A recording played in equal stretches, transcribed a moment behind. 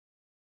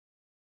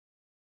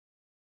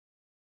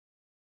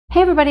Hey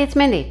everybody, it's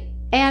Mindy,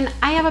 and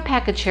I have a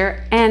package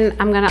here, and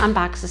I'm going to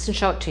unbox this and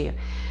show it to you.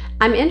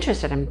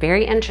 I'm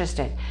very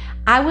interested.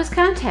 I was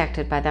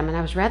contacted by them, and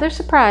I was rather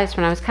surprised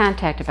when I was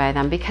contacted by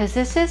them because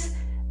this is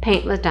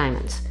paint with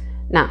diamonds.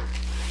 Now,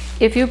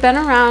 if you've been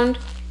around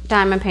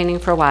diamond painting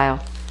for a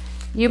while,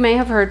 you may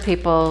have heard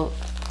people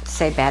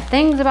say bad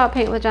things about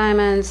paint with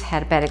diamonds,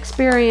 had a bad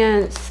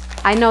experience.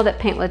 I know that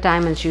paint with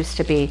diamonds used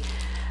to be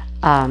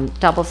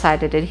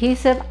double-sided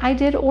adhesive. I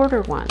did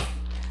order one,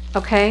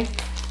 okay?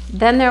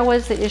 Then there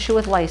was the issue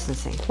with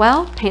licensing.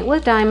 Well, paint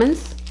with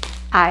diamonds,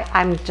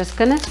 I'm just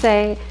gonna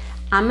say,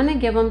 I'm gonna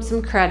give them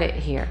some credit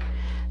here.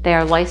 They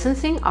are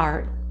licensing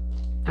art,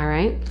 all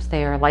right?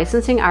 They are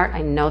licensing art.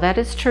 I know that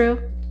is true.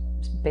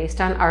 It's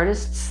based on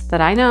artists that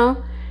I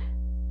know.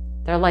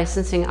 They're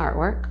licensing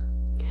artwork.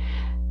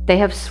 They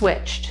have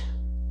switched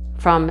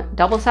from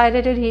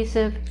double-sided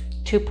adhesive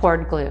to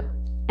poured glue.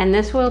 And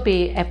this will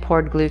be a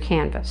poured glue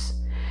canvas.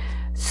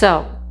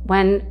 So,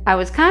 when I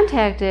was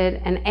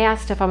contacted and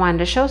asked if I wanted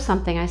to show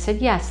something, I said,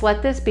 yes,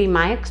 let this be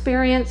my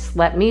experience.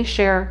 Let me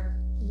share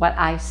what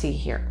I see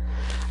here.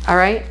 All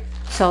right,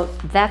 so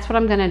that's what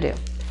I'm gonna do.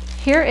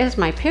 Here is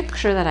my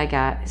picture that I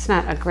got. It's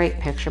not a great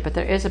picture, but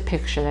there is a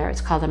picture there.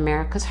 It's called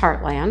America's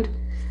Heartland.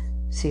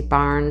 See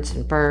barns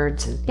and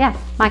birds and yeah,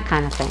 my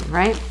kind of thing,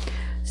 right?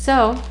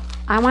 So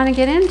I wanna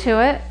get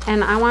into it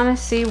and I wanna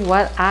see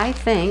what I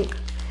think,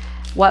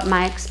 what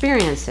my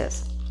experience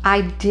is.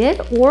 I did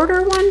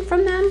order one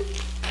from them.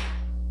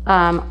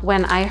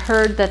 When I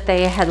heard that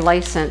they had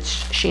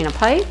licensed Sheena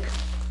Pike,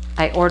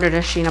 I ordered a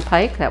Sheena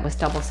Pike that was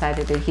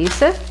double-sided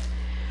adhesive.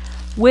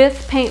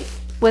 With paint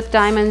with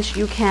diamonds,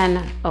 you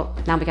can, oh,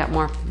 now we got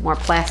more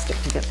plastic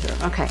to get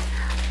through, okay.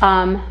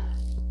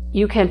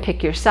 You can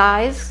pick your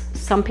size.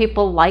 Some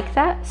people like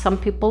that, some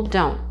people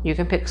don't. You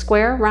can pick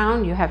square,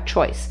 round, you have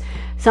choice.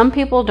 Some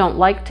people don't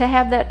like to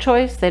have that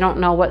choice. They don't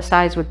know what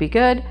size would be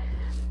good.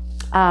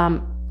 I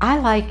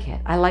like it.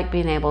 I like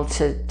being able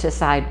to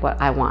decide what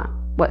I want,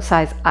 what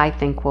size I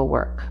think will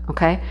work,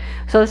 okay?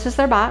 So this is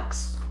their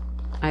box.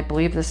 I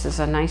believe this is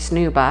a nice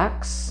new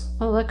box.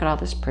 Oh, look at all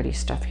this pretty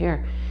stuff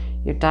here.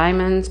 Your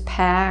diamonds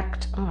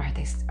packed. Oh,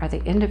 are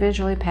they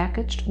individually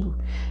packaged? Ooh.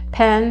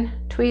 Pen,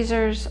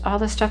 tweezers, all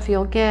the stuff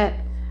you'll get.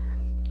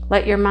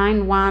 Let your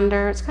mind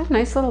wander. It's got a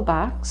nice little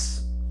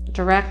box.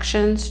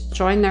 Directions,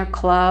 join their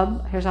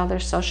club. Here's all their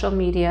social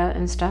media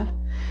and stuff.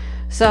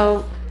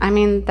 So, I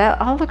mean, that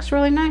all looks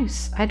really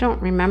nice. I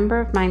don't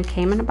remember if mine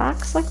came in a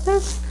box like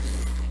this.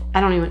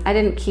 I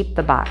didn't keep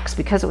the box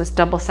because it was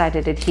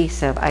double-sided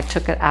adhesive. I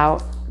took it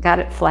out, got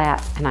it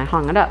flat, and I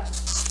hung it up.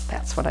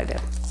 That's what I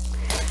did.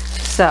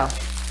 So,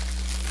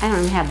 I don't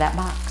even have that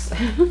box.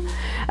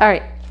 All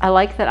right, I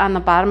like that on the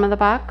bottom of the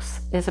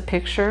box is a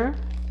picture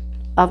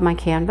of my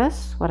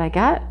canvas, what I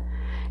got.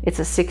 It's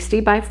a 60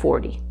 by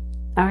 40,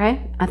 all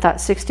right? I thought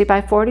 60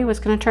 by 40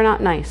 was gonna turn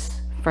out nice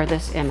for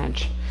this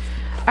image.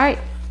 All right,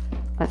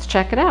 let's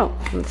check it out.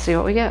 Let's see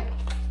what we get.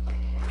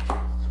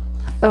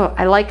 Oh,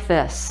 I like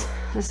this.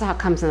 This is how it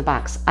comes in the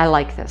box. I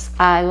like this.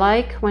 I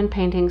like when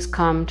paintings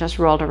come just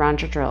rolled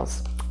around your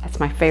drills. That's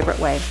my favorite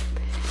way.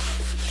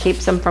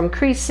 Keeps them from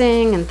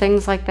creasing and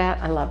things like that.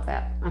 I love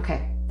that.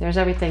 Okay, there's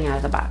everything out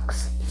of the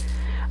box.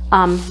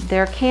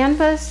 Their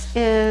canvas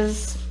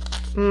is,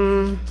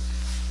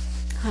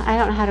 I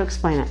don't know how to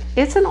explain it.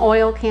 It's an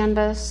oil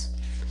canvas.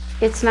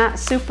 It's not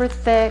super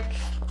thick.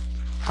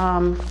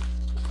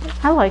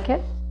 I like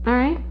it, all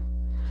right?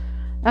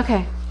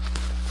 Okay,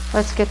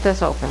 let's get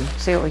this open,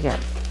 see what we get.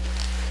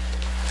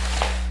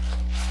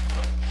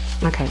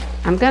 Okay,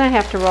 I'm gonna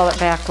have to roll it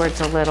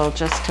backwards a little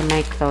just to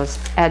make those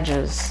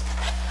edges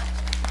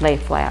lay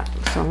flat.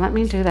 So let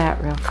me do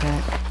that real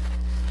quick.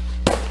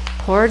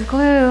 Poured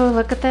glue,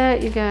 look at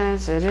that, you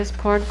guys. It is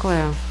poured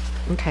glue.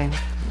 Okay,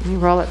 let me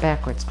roll it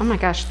backwards. Oh my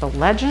gosh, the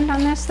legend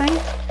on this thing?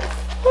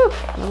 Whew,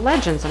 the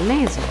legend's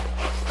amazing.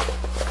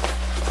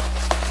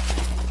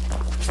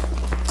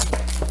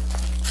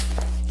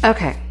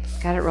 Okay,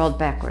 got it rolled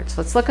backwards.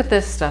 Let's look at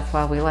this stuff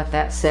while we let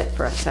that sit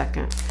for a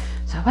second.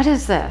 So what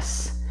is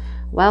this?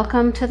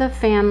 Welcome to the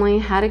family,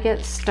 how to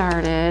get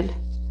started,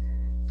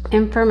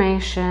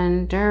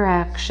 information,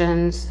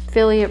 directions,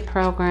 affiliate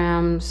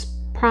programs,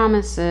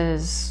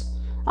 promises,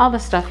 all the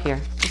stuff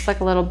here. Just like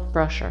a little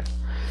brochure.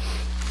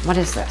 What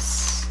is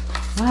this?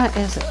 What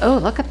is it? Oh,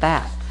 look at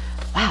that.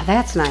 Wow,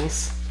 that's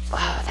nice.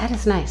 Wow, that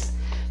is nice.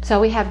 So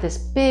we have this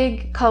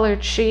big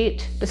colored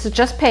sheet. This is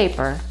just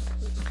paper.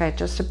 Okay,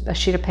 just a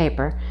sheet of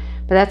paper.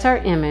 But that's our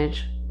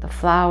image. The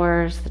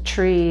flowers, the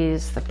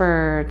trees, the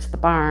birds, the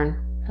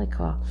barn. Really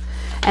cool.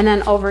 And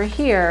then over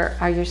here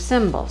are your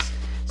symbols.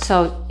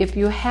 So if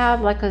you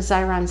have like a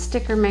Xyron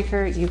sticker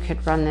maker, you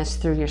could run this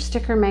through your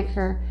sticker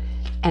maker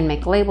and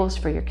make labels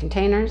for your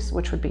containers,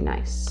 which would be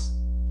nice.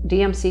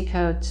 DMC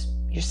codes,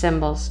 your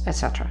symbols,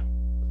 etc.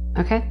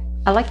 Okay,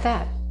 I like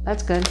that.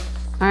 That's good.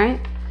 All right,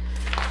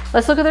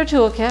 let's look at their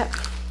toolkit.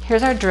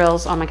 Here's our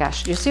drills. Oh my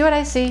gosh, you see what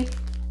I see?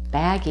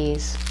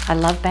 Baggies. I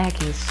love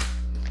baggies.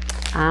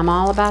 I'm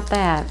all about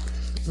that.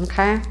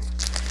 Okay,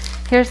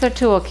 here's their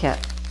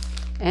toolkit.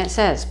 And it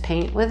says,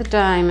 paint with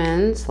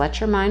diamonds,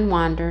 let your mind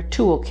wander,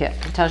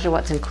 toolkit. It tells you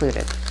what's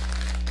included.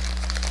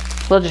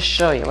 We'll just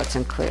show you what's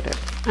included.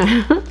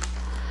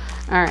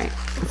 All right,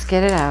 let's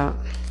get it out.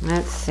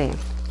 Let's see.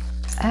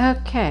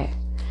 Okay.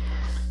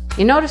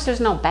 You notice there's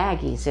no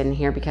baggies in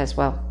here because,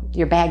 well,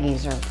 your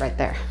baggies are right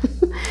there.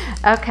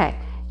 Okay,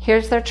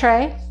 here's their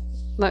tray.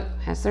 Look,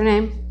 has their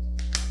name.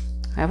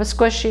 We have a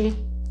squishy.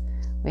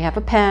 We have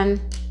a pen.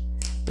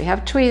 We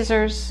have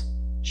tweezers,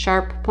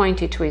 sharp,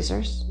 pointy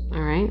tweezers.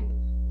 All right.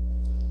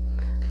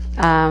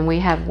 We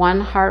have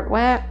one heart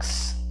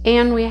wax,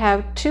 and we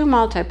have two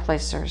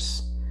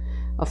multi-placers,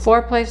 a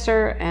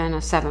 4-placer and a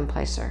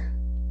 7-placer.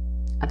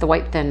 The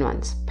white thin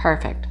ones.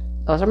 Perfect.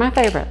 Those are my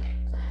favorite.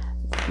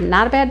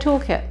 Not a bad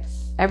toolkit.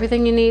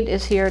 Everything you need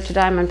is here to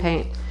diamond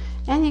paint.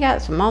 And you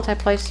got some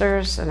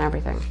multi-placers and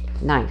everything.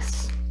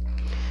 Nice.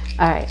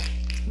 All right.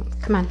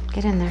 Come on,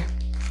 get in there.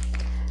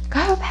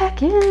 Go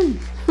back in.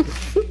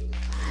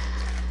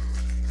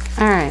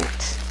 All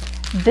right.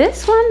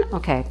 This one,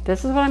 okay,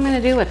 this is what I'm going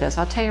to do with this.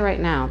 I'll tell you right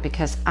now,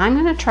 because I'm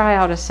going to try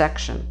out a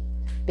section.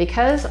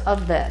 Because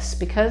of this,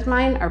 because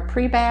mine are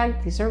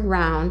pre-bagged, these are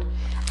round,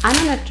 I'm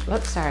going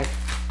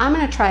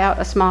to try out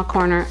a small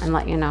corner and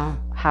let you know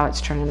how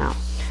it's turning out.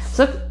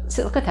 So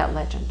look at that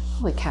legend.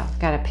 Holy cow.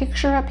 Got a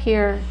picture up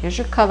here. Here's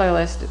your color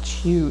list. It's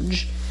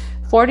huge.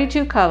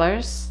 42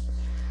 colors.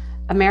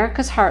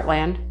 America's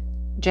Heartland.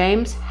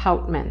 James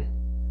Houtman.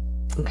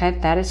 Okay,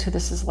 that is who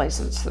this is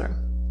licensed through.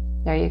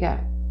 There you go.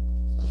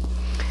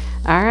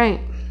 All right.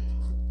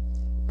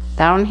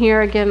 Down here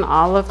again,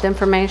 all of the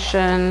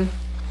information.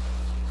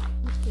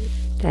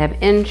 They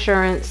have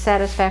insurance,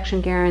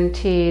 satisfaction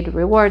guaranteed,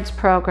 rewards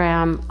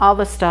program, all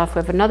the stuff. We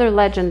have another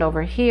legend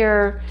over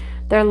here.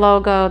 Their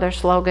logo, their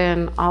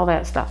slogan, all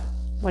that stuff.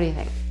 What do you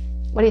think?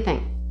 What do you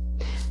think?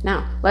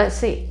 Now, let's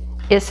see.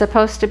 It's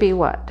supposed to be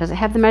what? Does it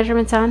have the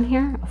measurements on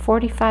here?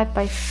 45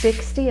 by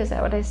 60, is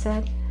that what I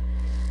said?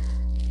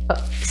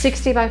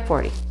 60 by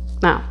 40.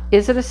 Now,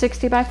 is it a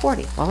 60 by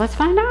 40? Well, let's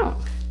find out.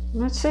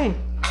 Let's see.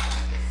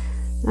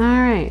 All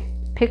right,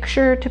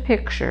 picture to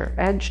picture,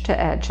 edge to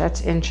edge.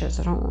 That's inches.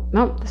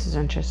 Nope, this is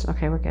inches.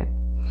 Okay, we're good.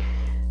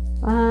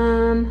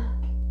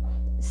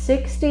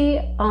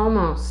 60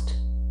 almost.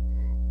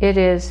 It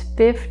is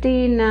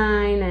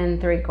 59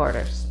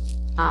 3/4.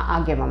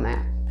 I'll give them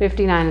that.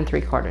 59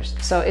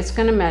 3/4. So it's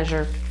going to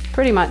measure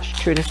pretty much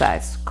true to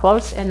size.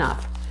 Close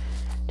enough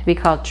to be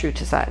called true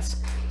to size.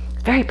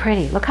 Very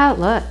pretty. Look how it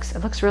looks.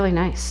 It looks really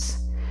nice.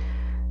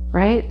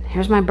 Right?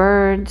 Here's my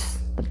birds,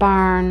 the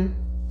barn,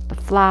 the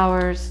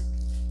flowers.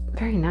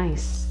 Very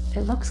nice.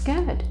 It looks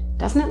good.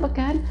 Doesn't it look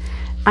good?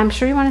 I'm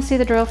sure you want to see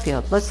the drill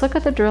field. Let's look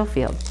at the drill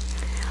field.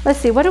 Let's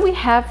see. What do we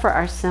have for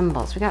our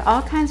symbols? We got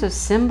all kinds of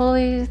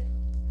symbols,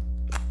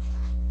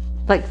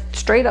 like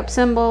straight up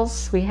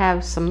symbols. We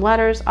have some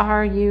letters,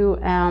 R, U,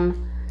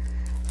 M.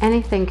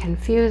 Anything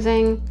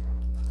confusing?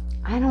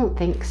 I don't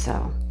think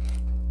so.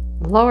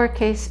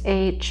 Lowercase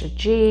h, a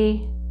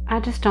G. I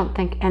just don't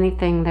think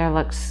anything there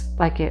looks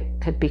like it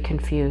could be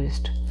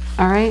confused.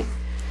 All right?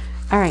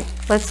 All right,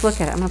 let's look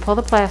at it. I'm gonna pull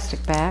the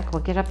plastic back.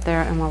 We'll get up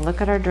there and we'll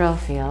look at our drill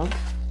field.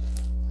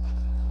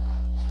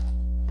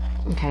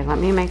 Okay, let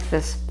me make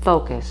this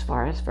focus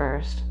for us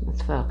first.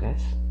 Let's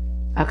focus.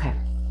 Okay.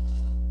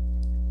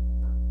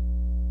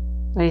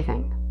 What do you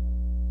think?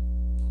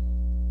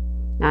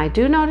 Now I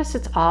do notice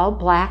it's all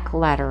black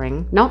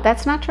lettering. No,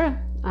 that's not true.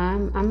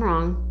 I'm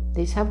wrong.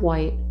 These have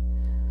white.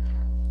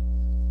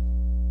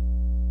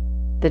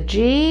 The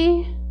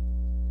G,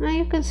 well,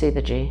 you can see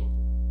the G.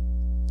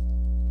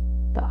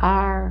 The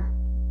R,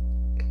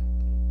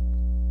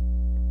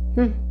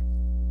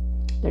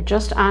 they're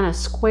just on a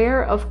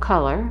square of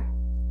color.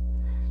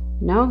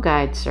 No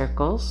guide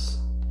circles.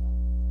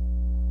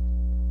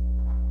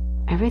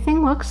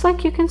 Everything looks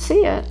like you can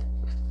see it.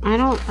 I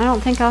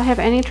don't think I'll have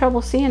any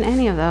trouble seeing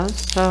any of those.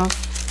 So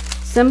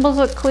symbols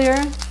look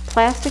clear.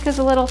 Plastic is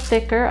a little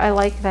thicker. I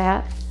like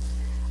that.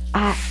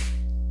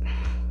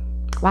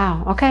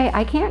 Wow. Okay,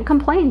 I can't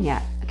complain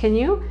yet. Can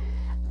you?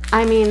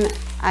 I mean,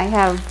 I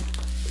have.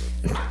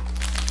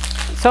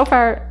 So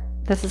far,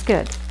 this is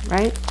good,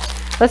 right?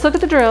 Let's look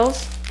at the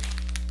drills.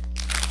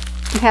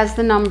 It has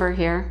the number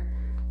here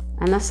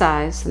and the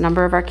size, the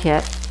number of our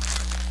kit.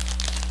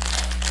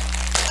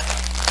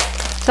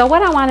 So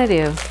what I want to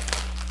do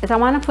is I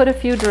want to put a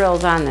few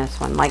drills on this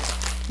one, like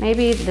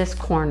maybe this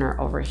corner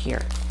over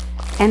here,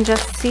 and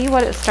just see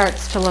what it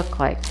starts to look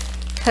like.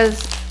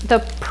 Because the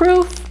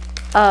proof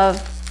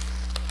of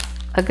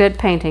a good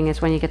painting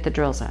is when you get the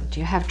drills on. Do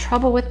you have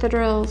trouble with the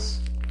drills?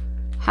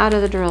 How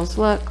do the drills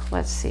look?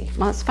 Let's see.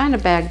 Well, let's find a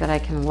bag that I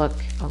can look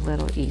a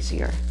little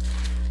easier.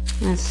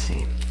 Let's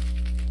see.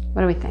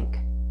 What do we think?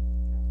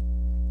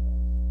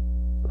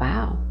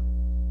 Wow.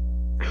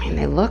 I mean,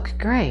 they look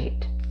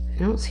great. I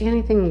don't see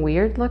anything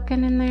weird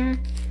looking in there.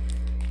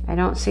 I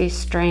don't see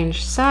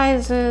strange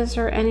sizes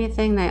or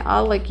anything. They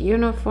all look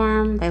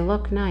uniform. They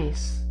look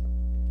nice.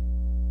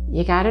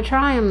 You gotta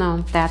try them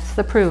though. That's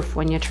the proof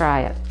when you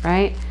try it,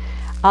 right?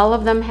 All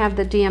of them have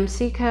the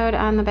DMC code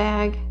on the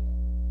bag.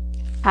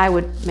 I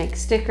would make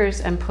stickers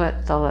and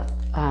put the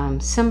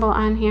symbol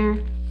on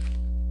here,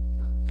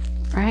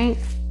 right?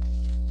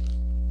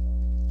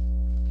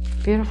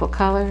 Beautiful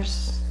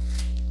colors.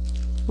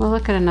 We'll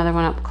look at another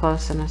one up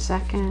close in a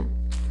second.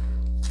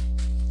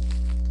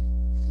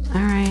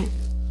 All right,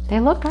 they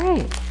look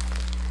great.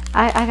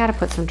 I gotta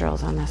put some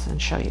drills on this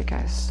and show you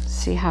guys.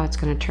 See how it's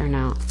gonna turn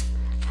out.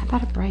 How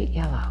about a bright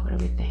yellow? What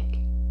do we think?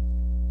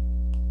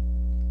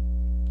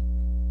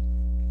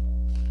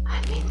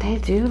 I mean, they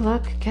do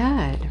look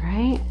good,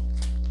 right?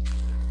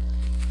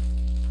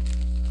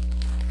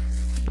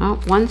 Oh,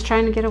 one's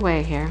trying to get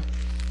away here.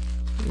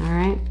 All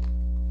right,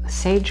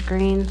 sage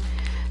green.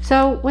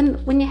 So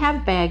when you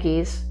have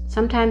baggies,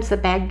 sometimes the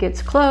bag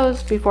gets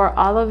closed before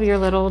all of your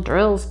little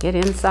drills get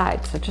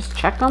inside. So just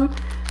check them,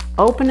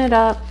 open it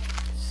up,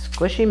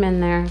 squish them in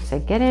there, say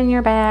get in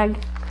your bag,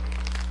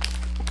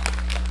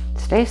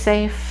 stay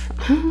safe.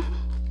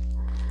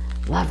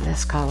 Love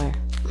this color.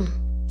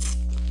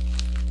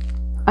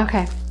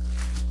 Okay,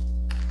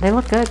 they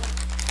look good.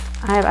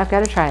 I've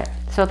got to try it.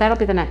 So that'll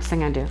be the next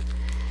thing I do.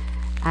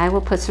 I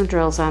will put some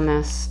drills on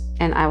this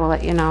and I will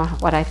let you know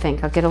what I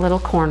think. I'll get a little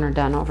corner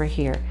done over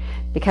here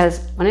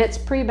because when it's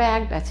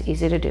pre-bagged, that's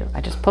easy to do.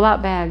 I just pull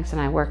out bags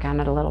and I work on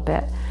it a little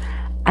bit.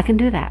 I can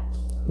do that.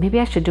 Maybe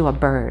I should do a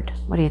bird.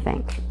 What do you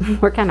think?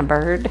 What kind of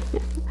bird?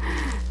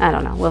 I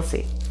don't know, we'll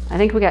see. I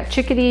think we got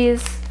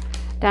chickadees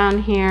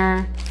down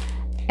here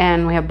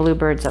and we have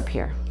bluebirds up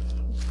here.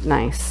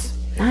 Nice,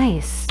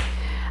 nice.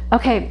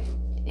 Okay,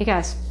 you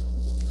guys,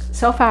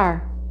 so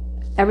far,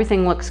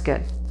 everything looks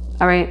good,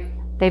 all right?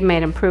 They've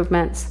made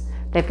improvements.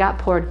 They've got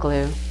poured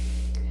glue.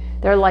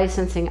 They're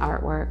licensing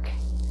artwork.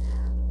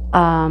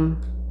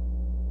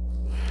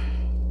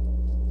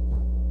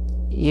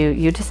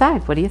 You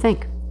decide, what do you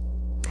think?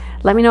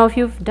 Let me know if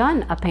you've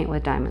done a paint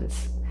with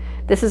diamonds.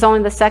 This is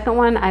only the second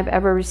one I've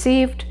ever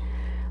received.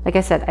 Like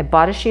I said, I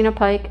bought a Sheena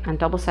Pike on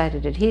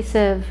double-sided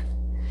adhesive.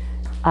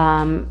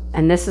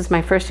 And this is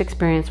my first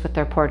experience with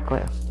their poured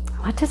glue.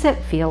 What does it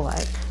feel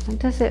like? What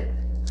does it,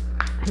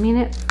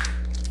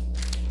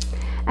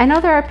 I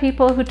know there are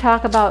people who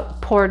talk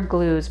about poured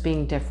glues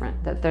being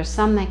different, that there's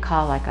some they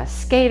call like a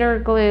skater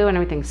glue and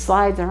everything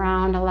slides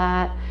around a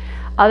lot.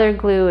 Other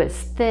glue is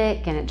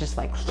thick and it just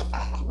like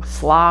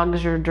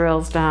slogs your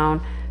drills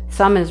down.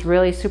 Some is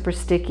really super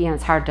sticky and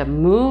it's hard to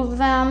move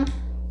them.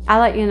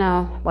 I'll let you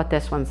know what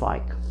this one's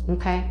like,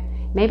 okay?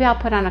 Maybe I'll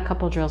put on a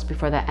couple drills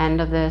before the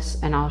end of this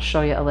and I'll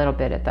show you a little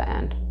bit at the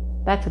end.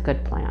 That's a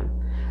good plan.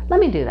 Let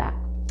me do that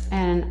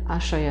and I'll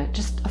show you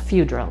just a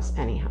few drills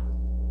anyhow.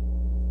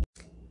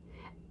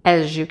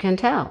 As you can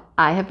tell,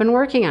 I have been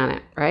working on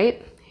it,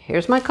 right?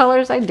 Here's my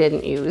colors I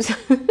didn't use,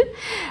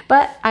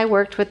 but I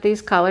worked with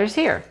these colors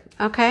here,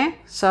 okay?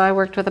 So I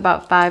worked with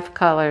about 5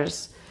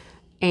 colors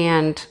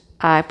and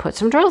I put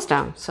some drills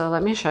down. So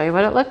let me show you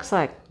what it looks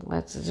like.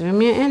 Let's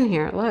zoom you in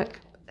here. Look,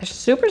 they're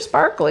super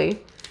sparkly.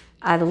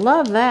 I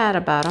love that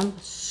about them,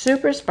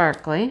 super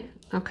sparkly,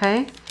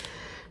 okay?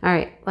 All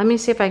right, let me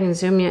see if I can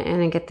zoom you in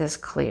and get this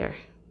clear.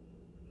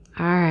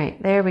 All right,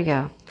 there we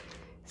go.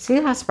 See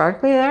how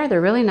sparkly they are?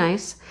 They're really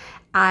nice.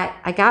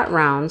 I got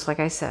rounds, like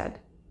I said.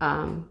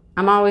 I'm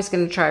always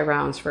going to try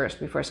rounds first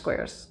before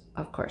squares,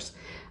 of course.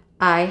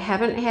 I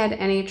haven't had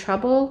any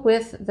trouble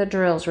with the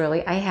drills,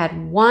 really. I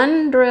had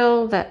one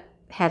drill that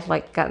had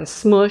like gotten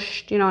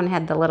smushed, you know, and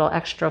had the little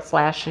extra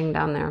flashing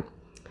down there.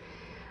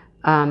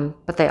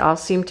 But they all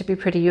seem to be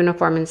pretty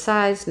uniform in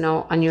size.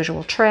 No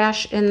unusual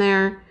trash in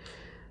there.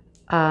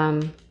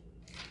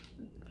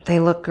 They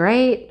look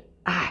great.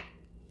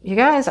 You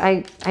guys,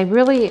 I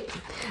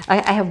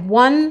have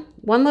one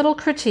little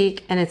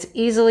critique and it's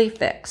easily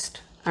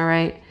fixed. All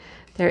right.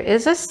 There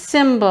is a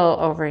symbol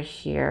over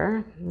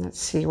here. Let's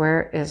see,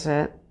 where is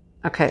it?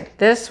 Okay,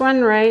 this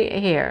one right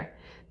here.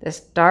 This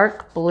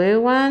dark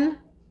blue one.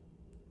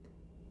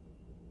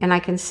 And I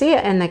can see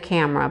it in the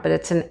camera, but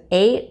it's an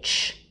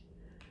H.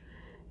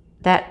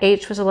 That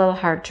H was a little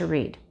hard to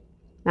read.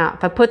 Now,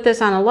 if I put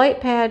this on a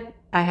light pad,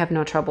 I have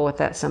no trouble with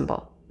that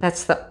symbol.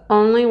 That's the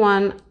only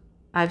one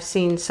I've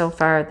seen so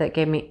far that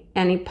gave me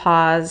any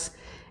pause,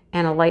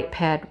 and a light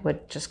pad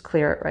would just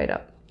clear it right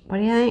up. What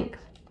do you think?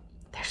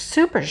 They're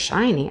super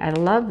shiny. I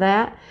love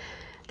that.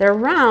 They're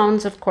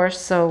rounds, of course,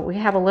 so we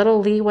have a little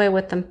leeway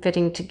with them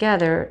fitting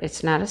together.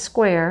 It's not a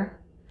square.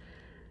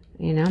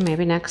 You know,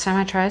 maybe next time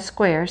I try a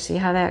square, see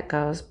how that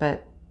goes.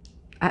 But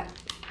what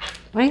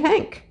do you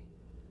think?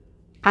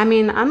 I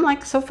mean, I'm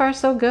like, so far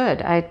so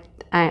good.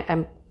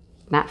 I'm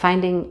not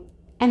finding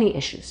any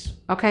issues,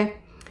 okay?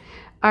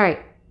 All right.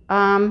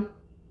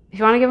 If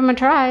you want to give them a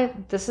try,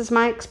 this is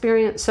my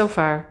experience so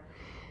far.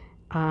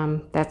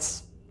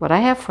 That's what I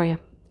have for you.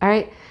 All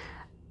right.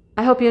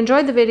 I hope you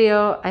enjoyed the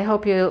video. I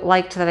hope you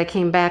liked that I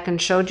came back and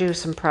showed you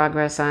some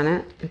progress on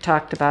it and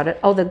talked about it.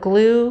 Oh, the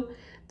glue.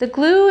 The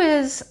glue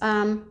is,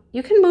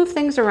 you can move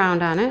things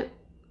around on it.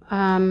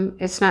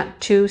 It's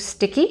not too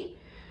sticky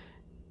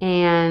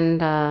and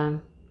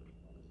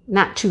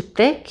not too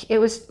thick.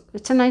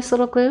 It's a nice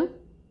little glue.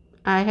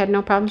 I had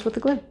no problems with the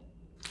glue.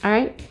 All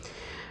right.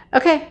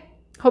 Okay.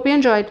 Hope you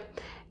enjoyed.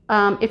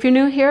 If you're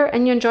new here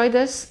and you enjoyed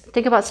this,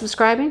 think about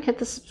subscribing, hit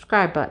the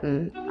subscribe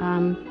button.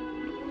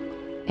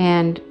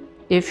 And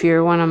if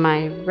you're one of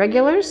my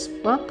regulars,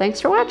 well,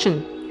 thanks for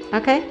watching.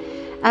 Okay?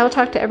 I will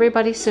talk to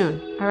everybody soon.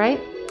 All right?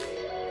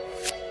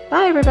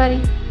 Bye,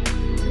 everybody.